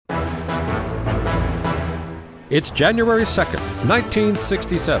It's January 2nd,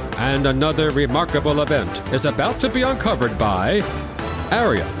 1967, and another remarkable event is about to be uncovered by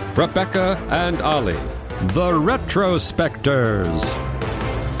Ariel, Rebecca, and Ali, the Retrospectors.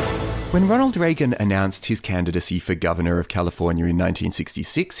 When Ronald Reagan announced his candidacy for governor of California in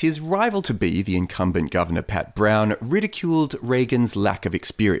 1966, his rival-to-be, the incumbent governor Pat Brown, ridiculed Reagan's lack of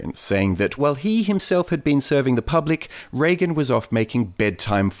experience, saying that while he himself had been serving the public, Reagan was off making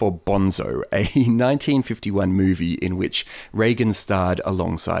Bedtime for Bonzo, a 1951 movie in which Reagan starred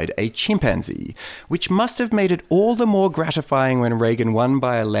alongside a chimpanzee, which must have made it all the more gratifying when Reagan won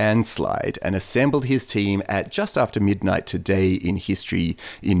by a landslide and assembled his team at just after midnight today in history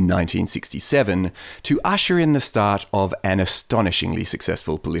in 1967 to usher in the start of an astonishingly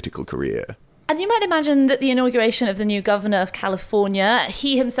successful political career. And you might imagine that the inauguration of the new governor of California,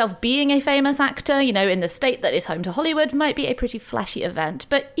 he himself being a famous actor, in the state that is home to Hollywood, might be a pretty flashy event.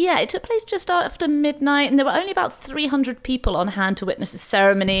 But yeah, it took place just after midnight, and there were only about 300 people on hand to witness the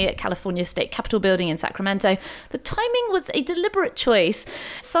ceremony at California State Capitol building in Sacramento. The timing was a deliberate choice.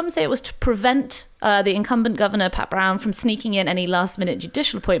 Some say it was to prevent the incumbent governor, Pat Brown, from sneaking in any last-minute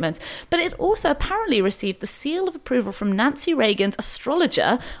judicial appointments. But it also apparently received the seal of approval from Nancy Reagan's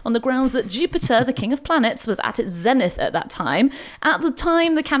astrologer on the grounds that Jupiter, the king of planets, was at its zenith at that time. At the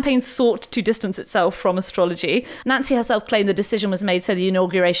time, the campaign sought to distance itself from astrology. Nancy herself claimed the decision was made so the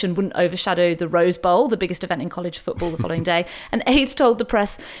inauguration wouldn't overshadow the Rose Bowl, the biggest event in college football, the following day. An aide told the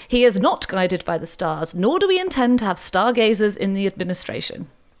press, "He is not guided by the stars, nor do we intend to have stargazers in the administration."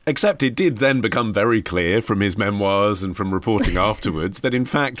 Except it did then become very clear from his memoirs and from reporting afterwards that, in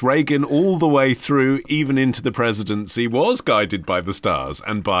fact, Reagan all the way through, even into the presidency, was guided by the stars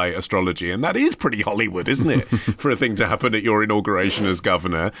and by astrology. And that is pretty Hollywood, isn't it, for a thing to happen at your inauguration as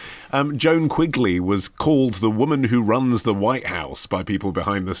governor? Joan Quigley was called the woman who runs the White House by people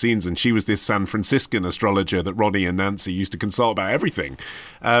behind the scenes. And she was this San Franciscan astrologer that Ronnie and Nancy used to consult about everything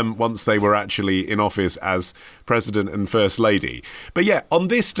once they were actually in office as president and first lady. But yeah, on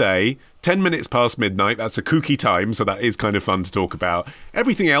this day, 10 minutes past midnight, that's a kooky time, so that is kind of fun to talk about.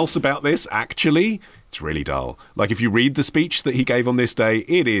 Everything else about this, actually, it's really dull. Like, if you read the speech that he gave on this day,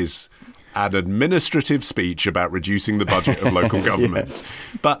 it is an administrative speech about reducing the budget of local government.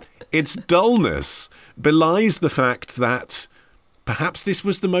 Yeah. But its dullness belies the fact that perhaps this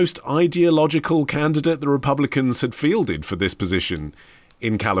was the most ideological candidate the Republicans had fielded for this position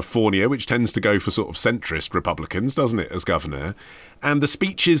in California, which tends to go for sort of centrist Republicans, doesn't it, as governor? And the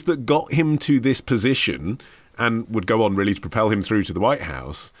speeches that got him to this position and would go on really to propel him through to the White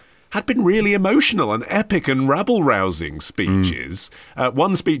House had been really emotional and epic and rabble-rousing speeches.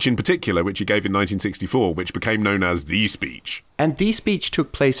 One speech in particular, which he gave in 1964, which became known as the speech. And the speech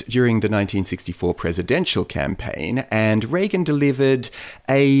took place during the 1964 presidential campaign, and Reagan delivered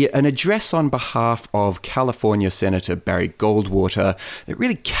an address on behalf of California Senator Barry Goldwater that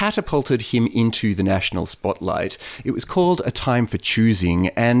really catapulted him into the national spotlight. It was called A Time for Choosing,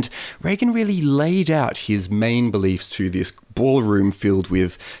 and Reagan really laid out his main beliefs to this ballroom filled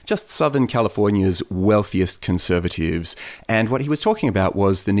with just Southern California's wealthiest conservatives. And what he was talking about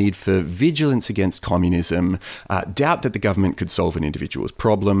was the need for vigilance against communism, doubt that the government could solve an individual's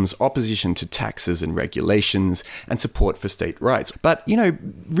problems, opposition to taxes and regulations, and support for state rights. But,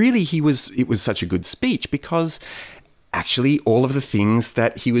 really it was such a good speech because actually all of the things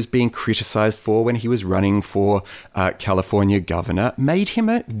that he was being criticized for when he was running for California governor made him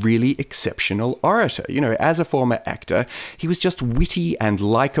a really exceptional orator. As a former actor, he was just witty and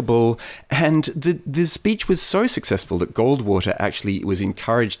likable. And the speech was so successful that Goldwater actually was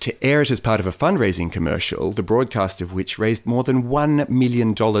encouraged to air it as part of a fundraising commercial, the broadcast of which raised more than $1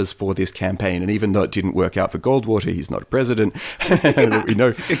 million for this campaign. And even though it didn't work out for Goldwater, he's not a president.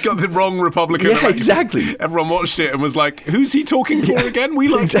 It got the wrong Republican. Yeah, exactly. Everyone watched it and was like, who's he talking for again? We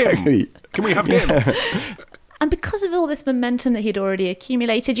like him. Can we have him? And because of all this momentum that he'd already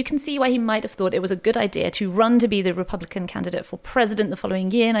accumulated, you can see why he might have thought it was a good idea to run to be the Republican candidate for president the following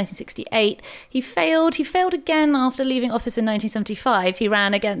year, 1968. He failed. He failed again after leaving office in 1975. He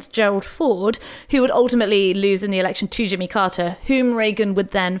ran against Gerald Ford, who would ultimately lose in the election to Jimmy Carter, whom Reagan would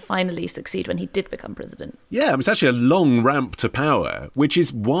then finally succeed when he did become president. Yeah, it was actually a long ramp to power, which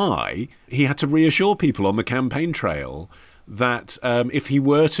is why he had to reassure people on the campaign trail that if he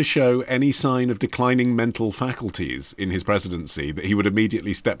were to show any sign of declining mental faculties in his presidency, that he would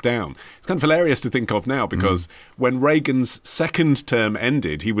immediately step down. It's kind of hilarious to think of now because when Reagan's second term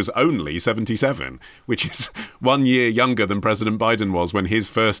ended, he was only 77, which is 1 year younger than President Biden was when his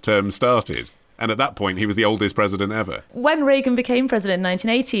first term started. And at that point, he was the oldest president ever. When Reagan became president in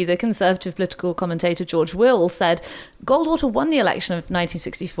 1980, the Conservative political commentator George Will said, Goldwater won the election of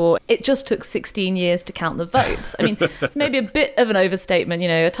 1964. It just took 16 years to count the votes. I mean, it's maybe a bit of an overstatement.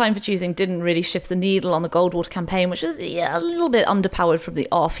 A time for choosing didn't really shift the needle on the Goldwater campaign, which was a little bit underpowered from the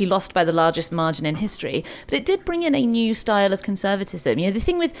off. He lost by the largest margin in history. But it did bring in a new style of conservatism. The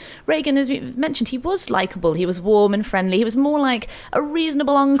thing with Reagan, as we've mentioned, he was likeable. He was warm and friendly. He was more like a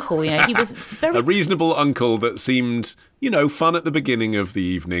reasonable uncle. He was very... A reasonable uncle that seemed... fun at the beginning of the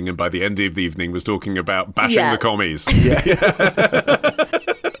evening, and by the end of the evening was talking about bashing the commies.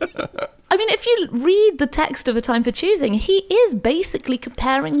 I mean, if you read the text of A Time for Choosing, he is basically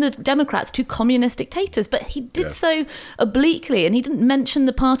comparing the Democrats to communist dictators, but he did so obliquely, and he didn't mention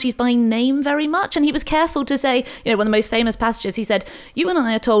the parties by name very much, and he was careful to say, one of the most famous passages, he said, "You and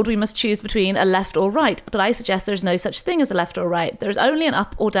I are told we must choose between a left or right, but I suggest there is no such thing as a left or right. There is only an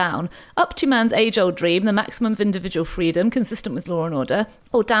up or down. Up to man's age-old dream, the maximum of individual freedom, consistent with law and order,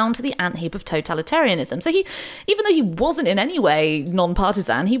 or down to the ant-heap of totalitarianism." So he, even though he wasn't in any way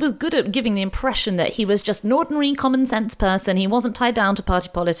non-partisan, he was good at giving the impression that he was just an ordinary common sense person. He wasn't tied down to party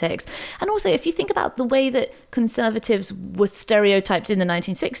politics. And also, if you think about the way that conservatives were stereotyped in the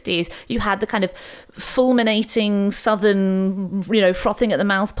 1960s, you had the kind of fulminating southern, frothing at the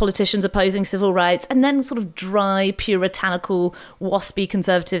mouth politicians opposing civil rights, and then sort of dry, puritanical, waspy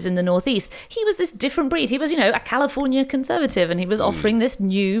conservatives in the Northeast. He was this different breed. He was, a California conservative, and he was offering this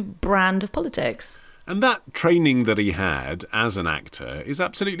new brand of politics. And that training that he had as an actor is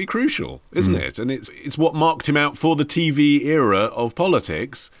absolutely crucial, isn't it? And it's what marked him out for the TV era of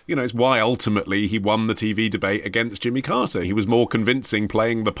politics. It's why ultimately he won the TV debate against Jimmy Carter. He was more convincing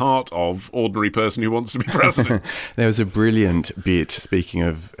playing the part of ordinary person who wants to be president. There was a brilliant bit, speaking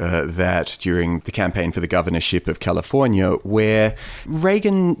of that, during the campaign for the governorship of California, where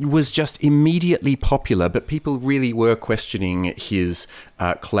Reagan was just immediately popular, but people really were questioning his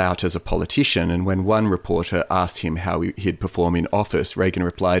clout as a politician. And when one reporter asked him how he'd perform in office, Reagan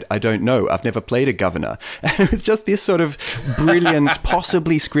replied, "I don't know. I've never played a governor." And it was just this sort of brilliant,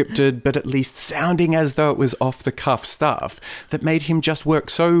 possibly scripted, but at least sounding as though it was off-the-cuff stuff that made him just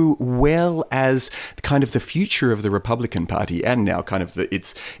work so well as kind of the future of the Republican Party, and now kind of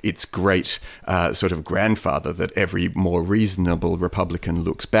its great sort of grandfather that every more reasonable Republican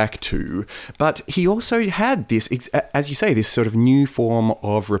looks back to. But he also had this, as you say, this sort of new form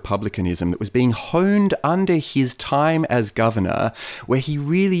of republicanism that was being honed under his time as governor, where he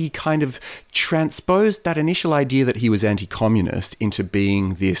really kind of transposed that initial idea that he was anti-communist into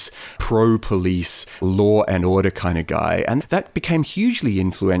being this pro-police, law and order kind of guy. And that became hugely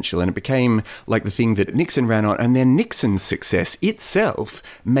influential, and it became like the thing that Nixon ran on. And then Nixon's success itself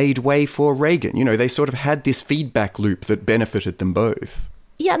made way for Reagan. They sort of had this feedback loop that benefited them both.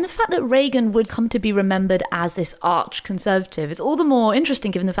 Yeah, and the fact that Reagan would come to be remembered as this arch conservative is all the more interesting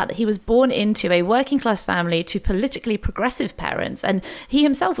given the fact that he was born into a working class family to politically progressive parents, and he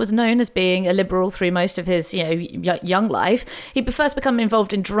himself was known as being a liberal through most of his young life. He first became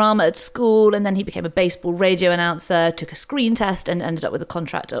involved in drama at school, and then he became a baseball radio announcer, took a screen test, and ended up with a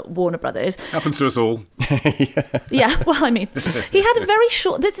contract at Warner Brothers. Happens to us all. Yeah, well, I mean, he had a very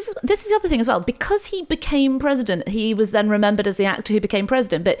short... This is the other thing as well. Because he became president, he was then remembered as the actor who became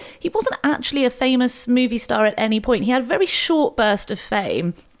president, but he wasn't actually a famous movie star at any point. He had a very short burst of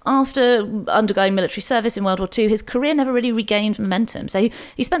fame. After undergoing military service in World War II, his career never really regained momentum. So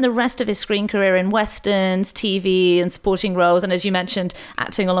he spent the rest of his screen career in westerns, TV and supporting roles, and as you mentioned,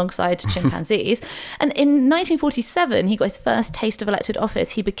 acting alongside chimpanzees. And in 1947, he got his first taste of elected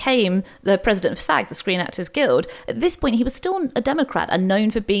office. He became the president of SAG, the Screen Actors Guild. At this point, he was still a Democrat and known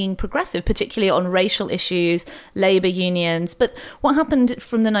for being progressive, particularly on racial issues, labour unions. But what happened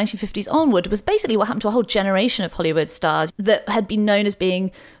from the 1950s onward was basically what happened to a whole generation of Hollywood stars that had been known as being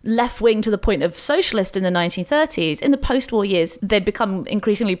left-wing to the point of socialist in the 1930s. In the post-war years, they'd become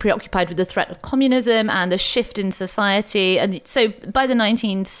increasingly preoccupied with the threat of communism and the shift in society. And so by the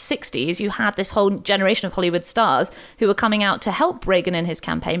 1960s, you had this whole generation of Hollywood stars who were coming out to help Reagan in his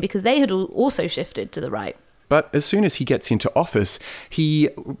campaign because they had also shifted to the right. But as soon as he gets into office, he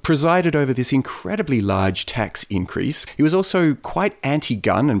presided over this incredibly large tax increase. He was also quite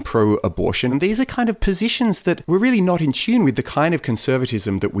anti-gun and pro-abortion. And these are kind of positions that were really not in tune with the kind of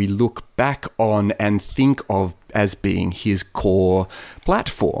conservatism that we look back on and think of as being his core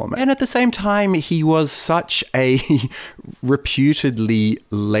platform. And at the same time, he was such a reputedly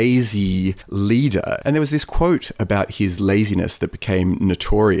lazy leader. And there was this quote about his laziness that became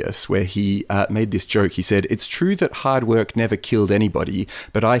notorious, where he made this joke. He said, "It's true that hard work never killed anybody,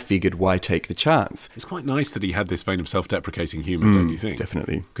 but I figured, why take the chance?" It's quite nice that he had this vein of self-deprecating humour, don't you think?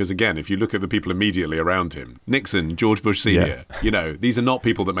 Definitely. Because again, if you look at the people immediately around him, Nixon, George Bush Sr., these are not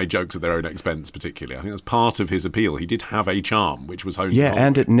people that made jokes at their own expense particularly. I think that's part of his appeal. He did have a charm, which was honed. Yeah,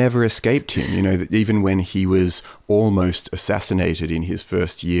 and it never escaped him. That even when he was almost assassinated in his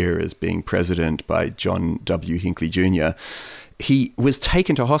first year as being president by John W. Hinckley Jr., he was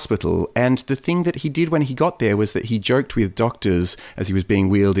taken to hospital, and the thing that he did when he got there was that he joked with doctors as he was being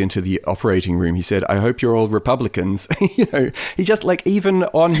wheeled into the operating room. He said, "I hope you're all Republicans." He just, even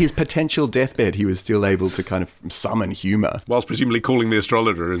on his potential deathbed, he was still able to kind of summon humor. Whilst presumably calling the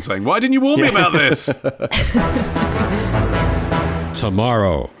astrologer and saying, "Why didn't you warn me about this?"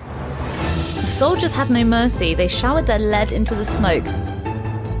 Tomorrow. The soldiers had no mercy. They showered their lead into the smoke.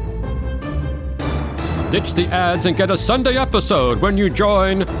 Ditch the ads and get a Sunday episode when you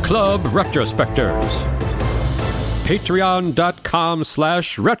join Club Retrospectors.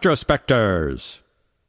 Patreon.com/Retrospectors.